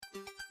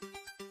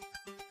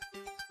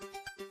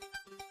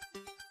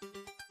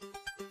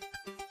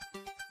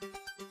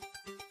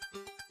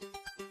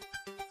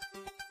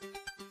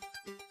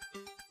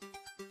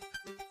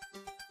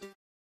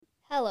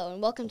Hello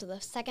and welcome to the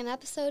second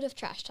episode of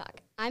Trash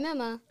Talk. I'm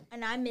Emma.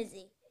 And I'm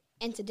Izzy.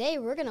 And today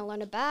we're going to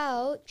learn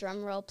about,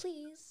 drumroll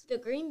please, the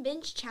Green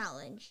Bench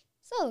Challenge.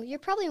 So, you're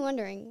probably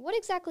wondering, what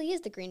exactly is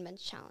the Green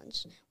Bench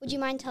Challenge? Would you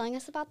mind telling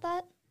us about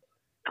that?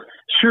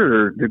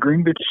 Sure. The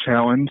Green Bench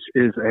Challenge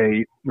is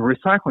a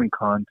recycling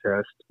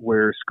contest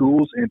where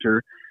schools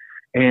enter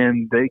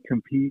and they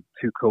compete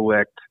to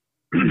collect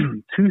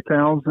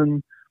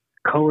 2,000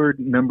 colored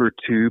number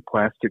 2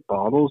 plastic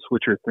bottles,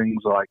 which are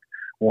things like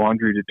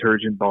laundry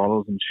detergent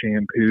bottles and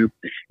shampoo.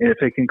 And if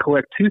they can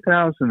collect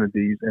 2,000 of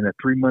these in a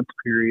 3-month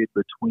period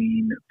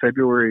between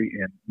February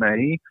and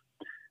May,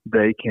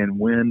 they can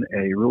win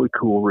a really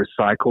cool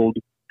recycled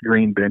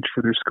green bench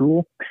for their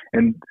school.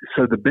 And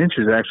so the bench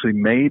is actually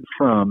made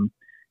from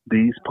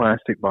these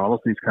plastic bottles,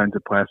 these kinds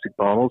of plastic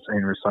bottles,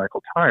 and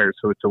recycled tires.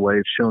 So it's a way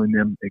of showing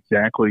them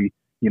exactly,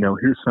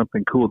 here's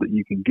something cool that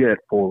you can get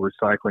for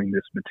recycling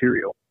this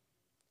material.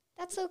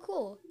 That's so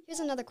cool. Here's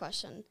another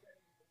question.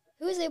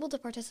 Who is able to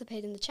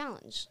participate in the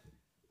challenge?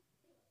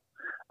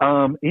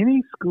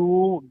 Any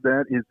school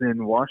that is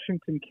in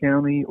Washington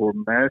County or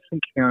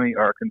Madison County,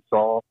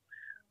 Arkansas,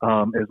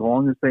 as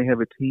long as they have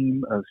a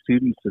team of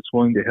students that's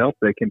willing to help,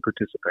 they can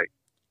participate.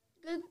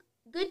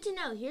 Good to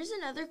know. Here's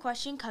another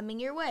question coming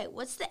your way.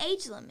 What's the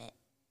age limit?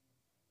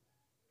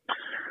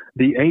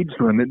 The age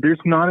limit, there's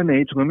not an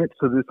age limit,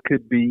 so this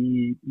could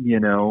be,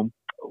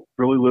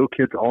 really little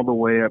kids all the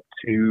way up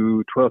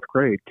to 12th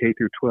grade, K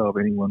through 12.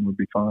 Anyone would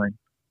be fine.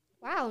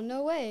 Wow,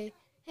 no way.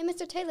 Hey,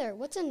 Mr. Taylor,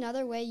 what's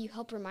another way you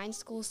help remind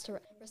schools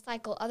to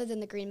recycle other than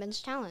the Green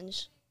Bench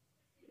Challenge?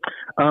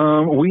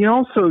 We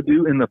also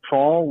do, in the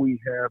fall, we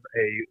have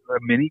a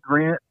mini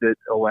grant that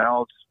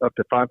allows up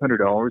to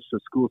 $500 so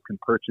schools can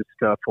purchase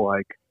stuff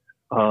like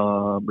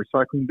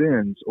recycling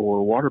bins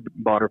or water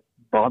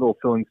bottle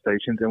filling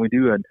stations. And we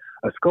do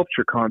a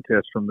sculpture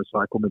contest from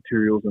recycled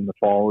materials in the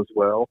fall as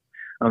well.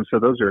 So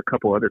those are a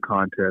couple other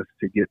contests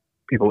to get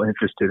people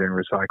interested in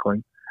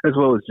recycling, as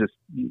well as just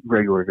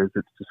regular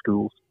visits to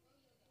schools.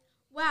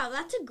 Wow,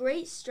 that's a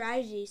great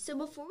strategy. So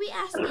before we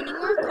ask any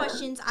more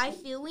questions, I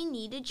feel we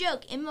need a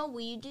joke. Emma,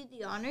 will you do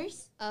the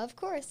honors? Of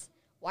course.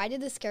 Why did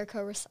the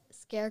scarecrow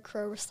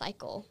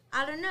recycle?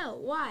 I don't know.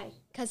 Why?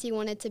 Because he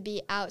wanted to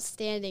be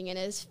outstanding in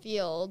his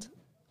field.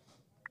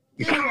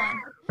 Good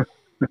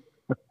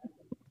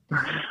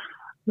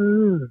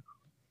one.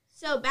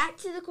 So back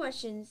to the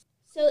questions.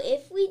 So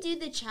if we do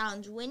the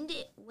challenge, when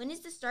is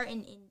the start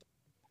and end?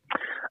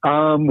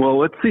 Well,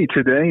 let's see.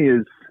 Today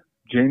is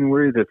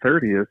January the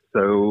 30th,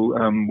 so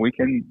we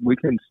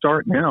can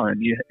start now,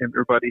 and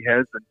everybody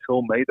has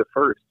until May the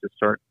 1st to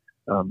start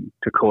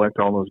to collect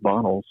all those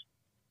bottles.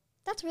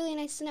 That's really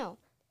nice to know.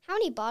 How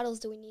many bottles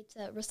do we need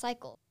to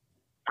recycle?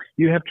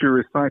 You have to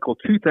recycle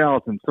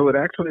 2,000, so it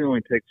actually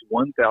only takes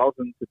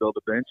 1,000 to build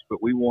a bench,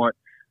 but we want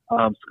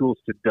schools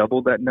to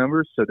double that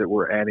number so that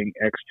we're adding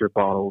extra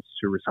bottles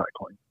to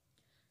recycling.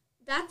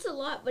 That's a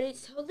lot, but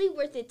it's totally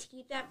worth it to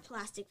keep that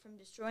plastic from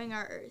destroying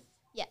our earth.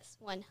 Yes,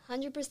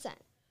 100%.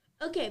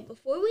 Okay,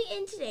 before we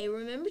end today,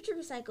 remember to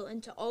recycle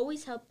and to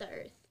always help the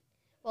earth.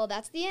 Well,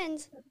 that's the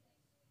end.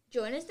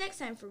 Join us next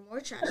time for more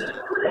Trash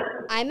Talk.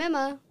 I'm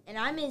Emma. And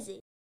I'm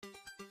Izzy.